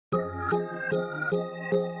Happy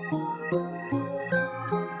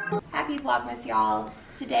Vlogmas y'all!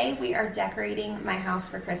 Today we are decorating my house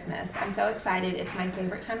for Christmas. I'm so excited. It's my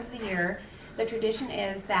favorite time of the year. The tradition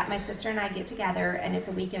is that my sister and I get together and it's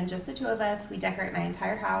a weekend, just the two of us. We decorate my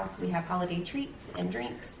entire house. We have holiday treats and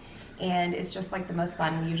drinks and it's just like the most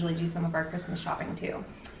fun. We usually do some of our Christmas shopping too.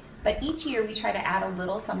 But each year we try to add a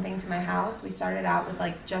little something to my house. We started out with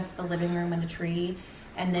like just the living room and the tree,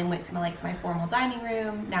 and then went to my formal dining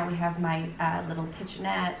room. Now we have my little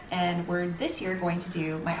kitchenette, and we're this year going to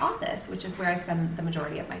do my office, which is where I spend the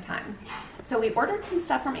majority of my time. So we ordered some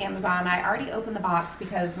stuff from Amazon. I already opened the box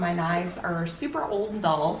because my knives are super old and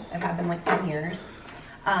dull. I've had them like 10 years.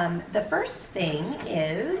 The first thing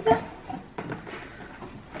is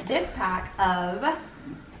this pack of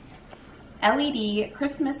LED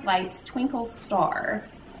Christmas lights Twinkle Star.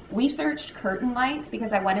 We searched curtain lights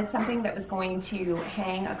because I wanted something that was going to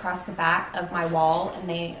hang across the back of my wall, and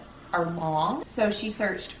they are long. So she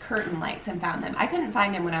searched curtain lights and found them. I couldn't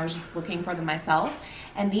find them when I was just looking for them myself.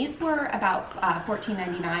 And these were about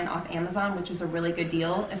 $14.99 off Amazon, which was a really good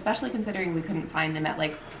deal, especially considering we couldn't find them at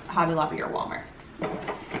like Hobby Lobby or Walmart.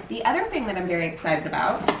 The other thing that I'm very excited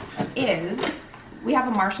about is we have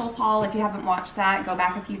a Marshall's haul. If you haven't watched that, go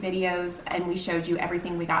back a few videos and we showed you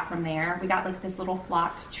everything we got from there. We got like this little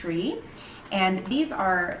flocked tree, and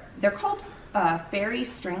they're called fairy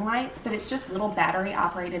string lights, but it's just little battery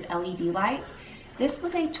operated LED lights. This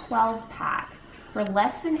was a 12 pack for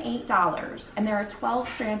less than $8, and there are 12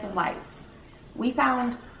 strands of lights. We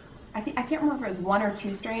found, I can't remember if it was 1 or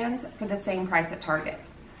 2 strands for the same price at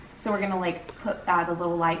Target. So we're gonna like put the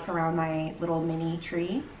little lights around my little mini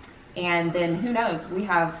tree. And then who knows, we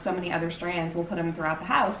have so many other strands, we'll put them throughout the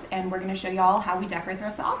house, and we're gonna show y'all how we decorate the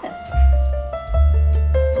rest of the office.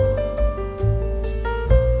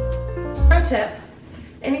 Pro tip,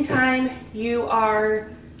 anytime you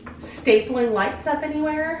are stapling lights up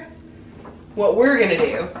anywhere, what we're gonna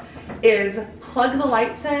do is plug the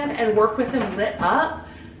lights in and work with them lit up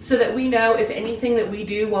so that we know if anything that we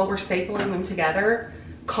do while we're stapling them together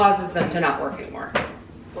causes them to not work anymore.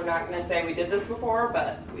 We're not going to say we did this before,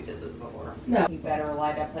 but we did this before. No. You better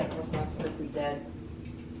light up like Christmas if we did.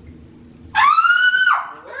 It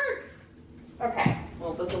works! Okay,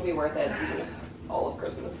 well this will be worth it, even if all of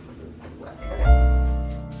Christmas is wet. Okay.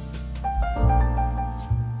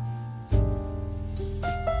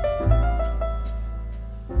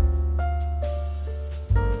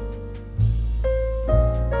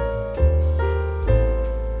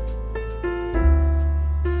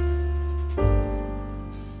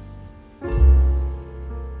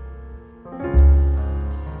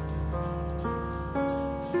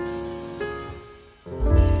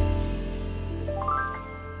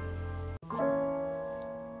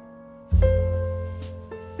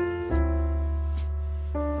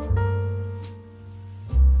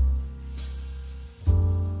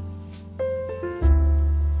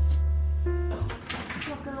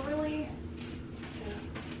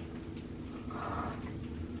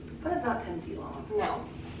 But it's not 10 feet long. No.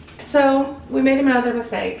 So we made another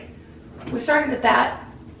mistake. We started at that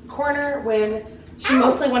corner when she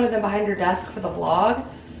mostly wanted them behind her desk for the vlog.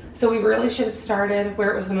 So we really should have started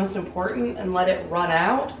where it was the most important and let it run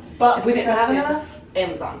out. But if we didn't have enough,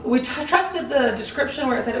 Amazon. We trusted the description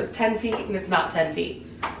where it said it was 10 feet, and it's not 10 feet.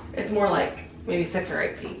 It's more like maybe 6 or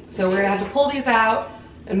 8 feet. So we're gonna have to pull these out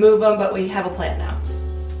and move them, but we have a plan now.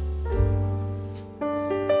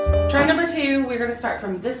 Try number 2, we're gonna start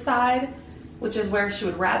from this side, which is where she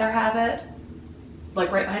would rather have it,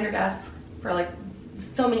 like right behind her desk for like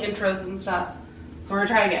filming intros and stuff. So we're gonna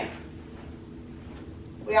try again.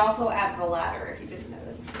 We also added a ladder, if you didn't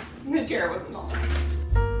notice. The chair wasn't on.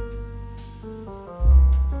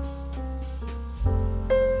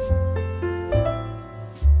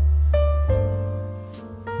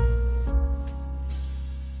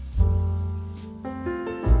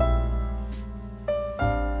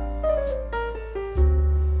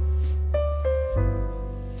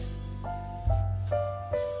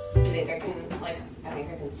 I think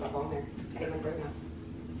I can stuff on there. I can't remember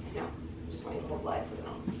now. No, just want you to hold the lights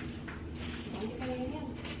on. I'm gonna get it again.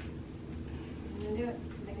 I'm gonna do it.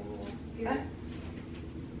 I think I'm gonna do it.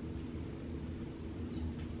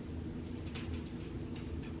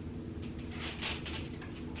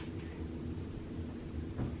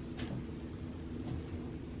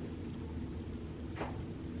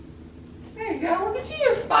 There you go. Look at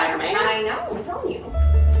you, Spider-Man. I know. I'm telling you.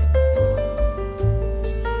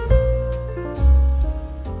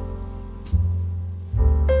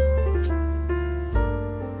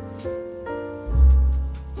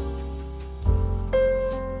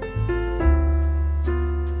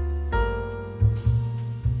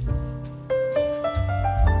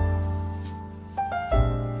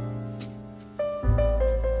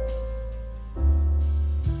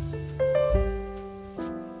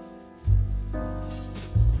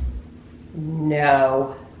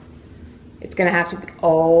 It's gonna have to be,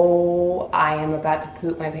 oh, I am about to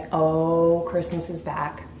poop my pants. Oh, Christmas is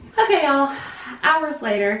back. Okay, y'all, hours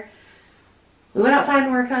later, we went outside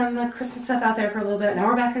and worked on the Christmas stuff out there for a little bit. Now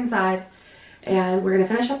we're back inside and we're gonna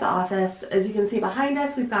finish up the office. As you can see behind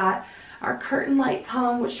us, we've got our curtain lights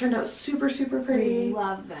hung, which turned out super, super pretty.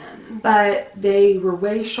 Love them. But they were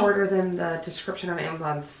way shorter than the description on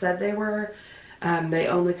Amazon said they were. They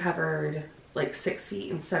only covered like 6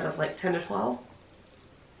 feet instead of like 10 to 12.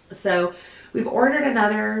 So we've ordered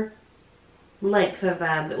another length of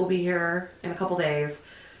them that will be here in a couple days.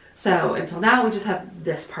 So until now, we just have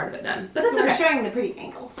this part of it done. But it's We're okay. showing the pretty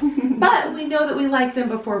angle. But we know that we like them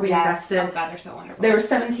before we invested. Oh God, they're so wonderful. They were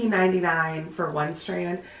 $17.99 for one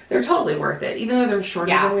strand. They're totally worth it. Even though they're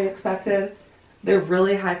shorter than we expected, they're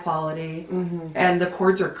really high quality. And the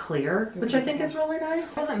cords are clear, which I think is really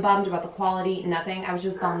nice. I wasn't bummed about the quality, nothing. I was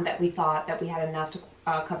just bummed that we thought that we had enough to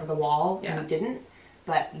cover the wall, and we didn't.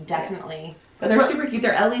 But definitely. But they're super cute.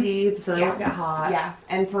 They're LED, so they won't get hot. Yeah,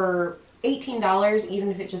 and for $18, even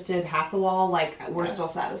if it just did half the wall, like, we're still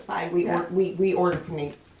satisfied. We ordered from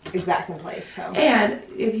the exact same place. So. And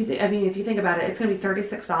if you if you think about it, it's going to be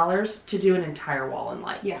 $36 to do an entire wall in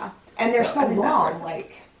lights. Yeah, and they're so long.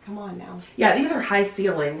 Like, come on now. Yeah, these are high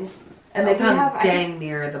ceilings, and they come dang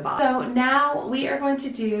near the bottom. So now we are going to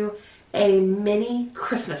do a mini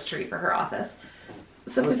Christmas tree for her office.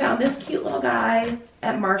 So we found this cute little guy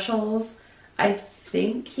at Marshall's. I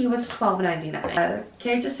think he was $12.99.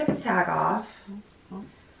 Kay just took his tag off.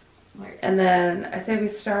 And then I say we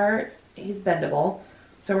start, he's bendable.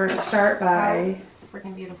 So we're gonna start by, how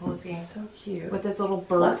freaking beautiful is he? So cute. With this little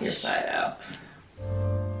birch. Fluff your side out.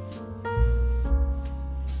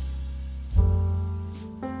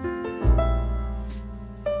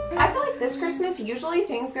 I feel like this Christmas, usually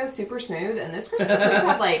things go super smooth, and this Christmas we've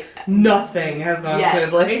had like... Nothing has gone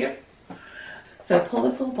smoothly. So pull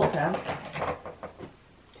this little pull tab.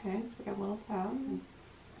 Okay, so we got a little tab.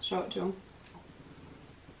 Show it to him.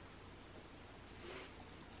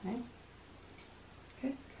 Okay.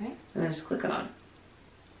 Okay. Okay. And then just click it on.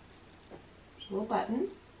 There's a little button.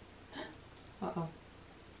 Uh-oh.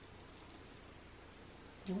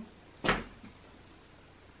 Yeah.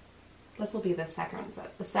 This will be the second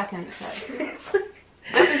set. The second set. Seriously?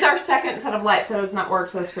 This is our second set of lights that has not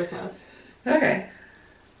worked this Christmas. Okay.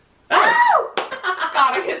 Oh!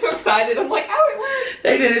 God, I get so excited. I'm like, oh, it worked.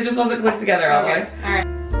 They did. It just wasn't clicked together all the way. All right.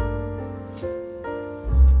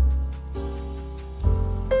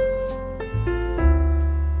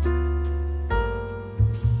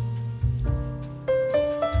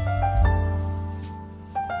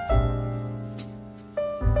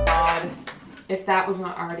 God, if that was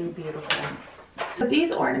not already beautiful.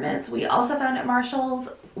 These ornaments we also found at Marshall's.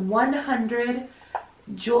 100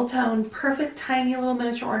 jewel tone, perfect tiny little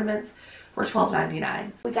miniature ornaments were $12.99.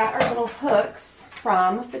 We got our little hooks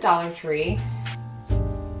from the Dollar Tree.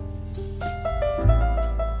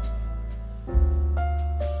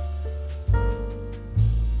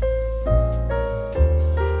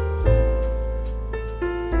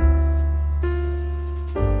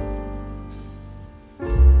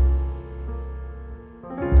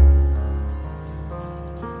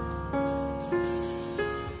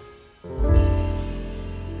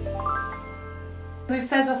 We've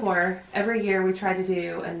said before, every year we try to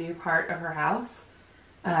do a new part of her house,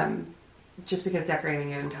 just because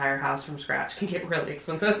decorating an entire house from scratch can get really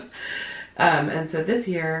expensive. And so this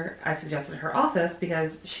year I suggested her office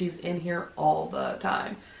because she's in here all the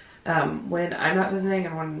time. When I'm not visiting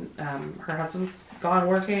and when her husband's gone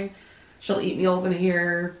working, she'll eat meals in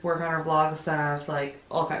here, work on her vlog stuff, like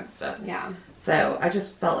all kinds of stuff. Yeah. So I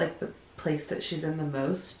just felt like the place that she's in the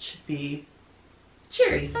most should be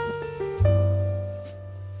cheery.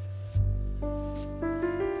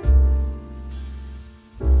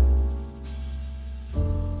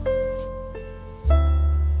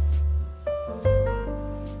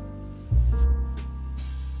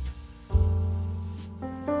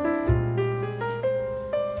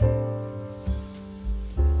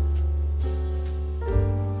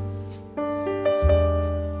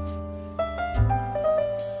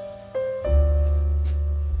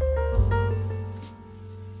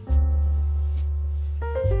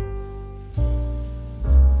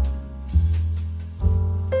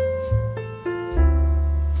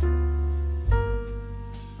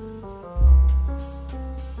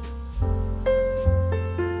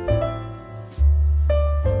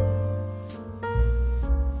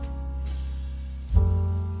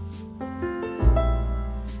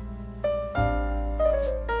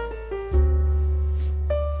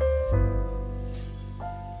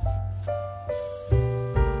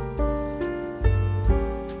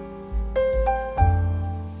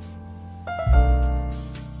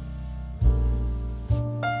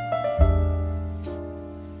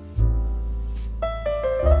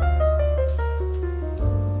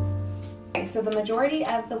 so the majority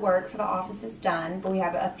of the work for the office is done, but we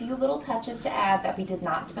have a few little touches to add that we did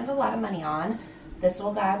not spend a lot of money on. This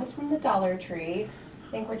little guy was from the Dollar Tree.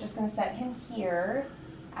 I think we're just going to set him here,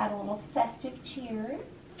 add a little festive cheer.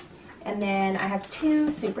 And then I have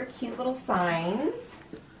two super cute little signs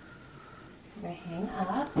I'm going to hang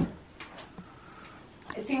up.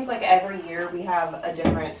 It seems like every year we have a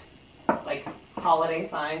different like holiday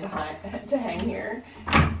sign to hang here.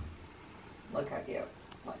 Look how cute.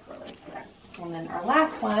 Like really. Okay. And then our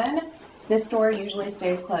last one, this door usually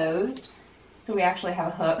stays closed, so we actually have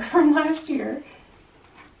a hook from last year.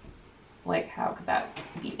 Like, how could that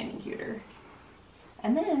be any cuter?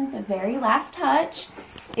 And then the very last touch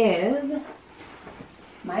is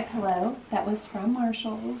my pillow that was from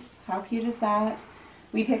Marshall's. How cute is that?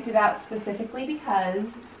 We picked it out specifically because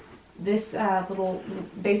this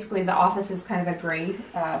basically the office is kind of a gray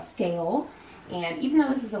scale, and even though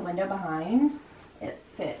this is a window behind, it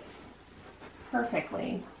fits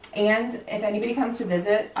perfectly. And if anybody comes to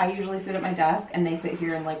visit, I usually sit at my desk and they sit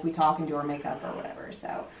here and like we talk and do our makeup or whatever.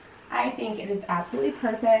 So I think it is absolutely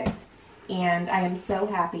perfect, and I am so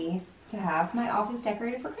happy to have my office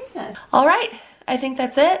decorated for Christmas. All right, I think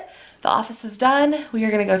that's it. The office is done. We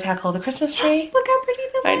are gonna go tackle the Christmas tree. Look how pretty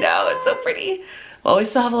the I know, it's so pretty. Well, we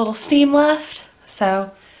still have a little steam left, so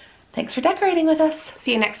thanks for decorating with us.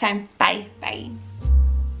 See you next time. Bye. Bye.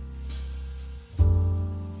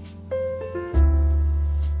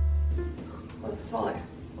 What does it smell like?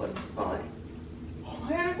 What does it smell like? Oh my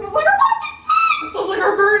god, it smells like our plastic tent! It smells like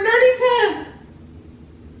our burnt nerdy tent.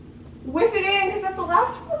 Whip it in, because that's the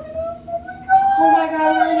last one. Oh my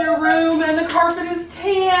god, we're in your room and the carpet is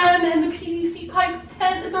tan and the PVC pipe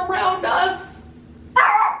tent is around us.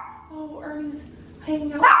 Oh, Ernie's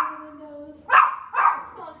hanging out the windows.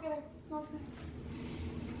 Smell it together. Smell it together.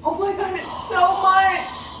 Oh my god, it's so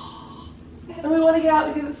much. And we want to get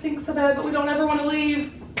out because it stinks so bad, but we don't ever want to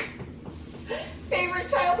leave. Favorite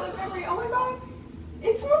childhood memory. Oh my god.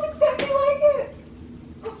 It smells exactly like it.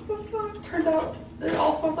 Oh, so fun. Turns out it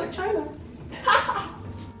all smells like China.